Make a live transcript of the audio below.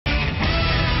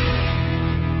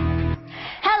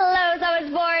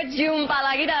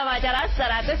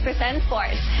100%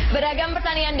 Sports. Beragam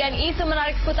pertandingan dan isu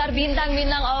menarik seputar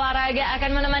bintang-bintang olahraga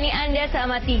akan menemani Anda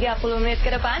selama 30 menit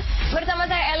ke depan. Bersama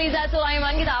saya Eliza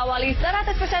Sulaiman, kita awali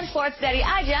 100% Sports dari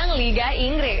ajang Liga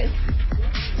Inggris.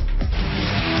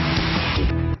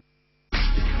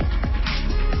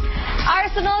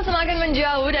 Arsenal semakin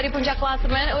menjauh dari puncak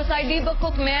klasemen usai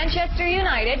dibekuk Manchester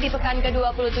United di pekan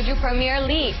ke-27 Premier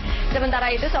League.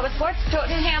 Sementara itu, Sobat Sports,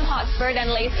 Tottenham Hotspur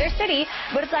dan Leicester City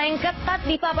bersaing ketat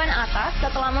di papan atas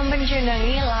setelah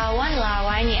membencendangi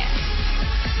lawan-lawannya.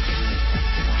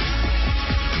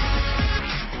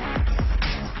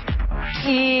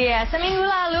 Iya, seminggu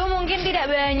lalu mungkin tidak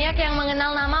banyak yang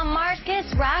mengenal nama Marcus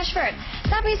Rashford.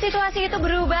 Tapi situasi itu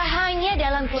berubah hanya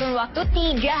dalam kurun waktu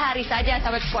 3 hari saja,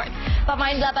 Sahabat Sport.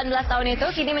 Pemain 18 tahun itu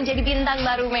kini menjadi bintang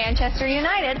baru Manchester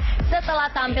United setelah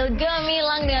tampil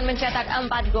gemilang dengan mencetak 4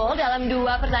 gol dalam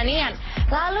 2 pertandingan.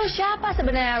 Lalu siapa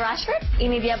sebenarnya Rashford?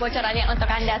 Ini dia bocorannya untuk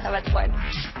Anda, Sahabat Sport.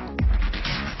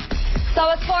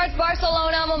 Sobat Sports,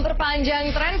 Barcelona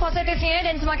memperpanjang tren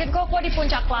positifnya dan semakin kokoh di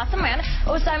puncak klasemen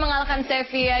usai mengalahkan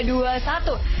Sevilla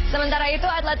 2-1. Sementara itu,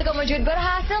 Atletico Madrid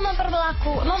berhasil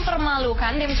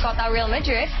mempermalukan tim kota Real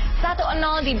Madrid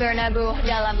 1-0 di Bernabeu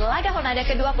dalam laga Jornada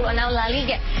ke-26 La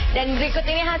Liga. Dan berikut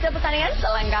ini hasil pertandingan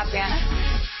selengkapnya.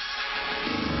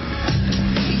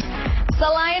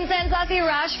 Selain sensasi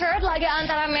Rashford, laga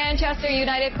antara Manchester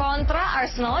United kontra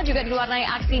Arsenal juga diwarnai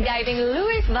aksi diving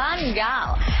Louis van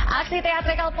Gaal. Aksi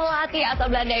teatrikal pelatih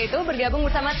asal Belanda itu bergabung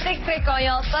bersama trik-trik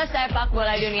konyol pesepak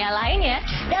bola dunia lainnya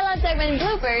dalam segmen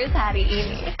bloopers hari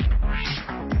ini.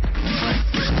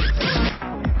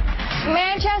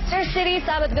 Manchester City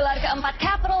sabet gelar keempat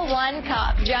Capital One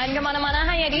Cup. Jangan kemana-mana,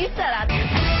 hanya di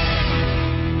 100.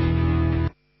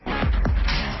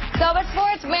 Sobat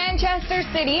Sports, Manchester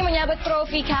City menyabet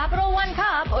trofi Capital One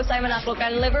Cup usai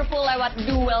menaklukkan Liverpool lewat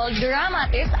duel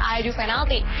dramatis adu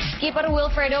penalti. Kiper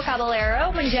Wilfredo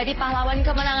Caballero menjadi pahlawan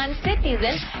kemenangan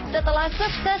Citizen setelah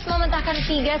sukses mementahkan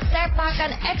 3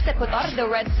 sepakan eksekutor The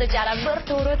Reds secara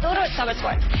berturut-turut, Sobat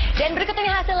Sports. Dan berikut ini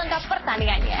hasil lengkap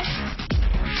pertandingannya.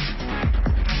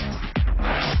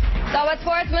 Sobat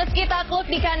Sports, meski takluk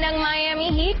di kandang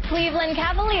Miami Heat, Cleveland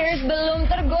Cavaliers belum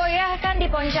tergoyahkan di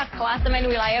puncak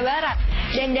klasemen wilayah barat.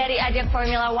 Dan dari ajang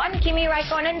Formula One, Kimi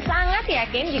Raikkonen sangat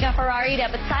yakin jika Ferrari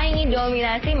dapat saingi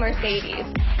dominasi Mercedes.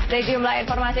 Sejumlah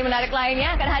informasi menarik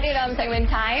lainnya akan hadir dalam segmen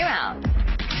Time Out.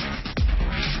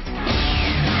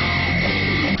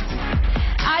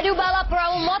 Adu balap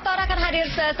perahu motor akan hadir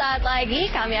sesaat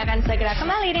lagi. Kami akan segera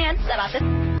kembali dengan 100.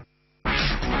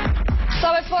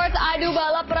 Sobat Sports, adu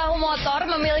balap perahu motor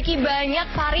memiliki banyak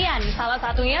varian, salah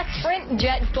satunya Sprint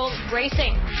Jet Boat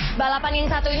Racing. Balapan yang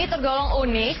satu ini tergolong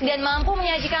unik dan mampu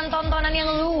menyajikan tontonan yang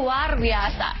luar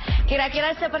biasa.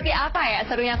 Kira-kira seperti apa ya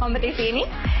serunya kompetisi ini?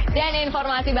 Dan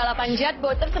informasi balapan jet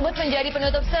boat tersebut menjadi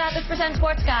penutup 100%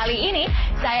 Sports kali ini.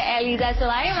 Saya Eliza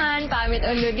Sulaiman, pamit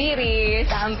undur diri.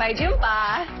 Sampai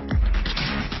jumpa.